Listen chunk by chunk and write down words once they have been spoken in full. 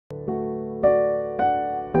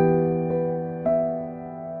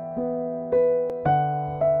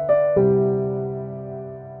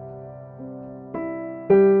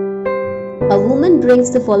woman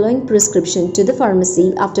brings the following prescription to the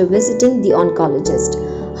pharmacy after visiting the oncologist.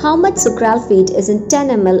 How much sucralfate is in 10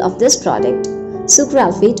 ml of this product?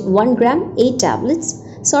 Sucralfate 1 gram 8 tablets,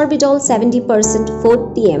 sorbitol 70%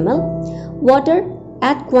 40 ml, water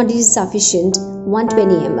at quantity sufficient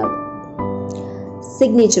 120 ml.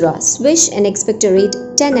 Signature: swish and expectorate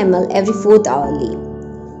 10 ml every 4th hourly.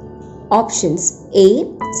 Options: A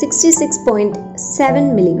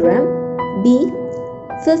 66.7 mg, B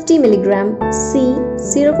 50 mg, C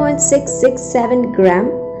 0.667 gram,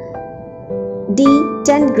 D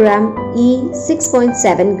 10 gram, E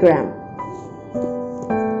 6.7 gram.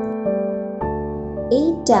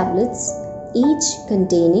 8 tablets, each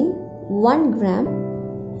containing 1 gram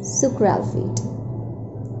sucralfate.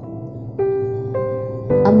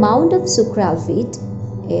 Amount of sucralfate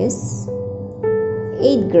is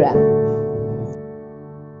 8 gram.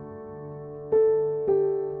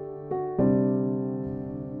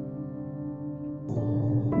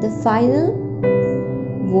 The final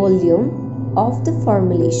volume of the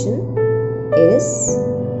formulation is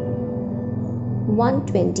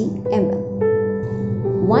 120 ml.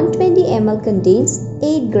 120 ml contains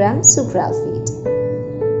 8 gram sucralfate.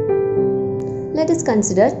 Let us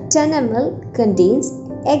consider 10 ml contains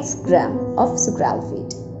x gram of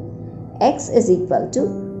sucralfate. X is equal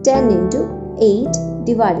to 10 into 8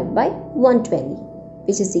 divided by 120,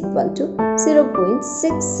 which is equal to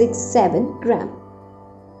 0.667 gram.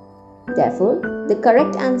 Therefore, the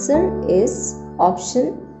correct answer is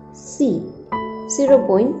option C,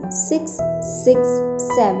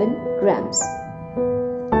 0.667 grams.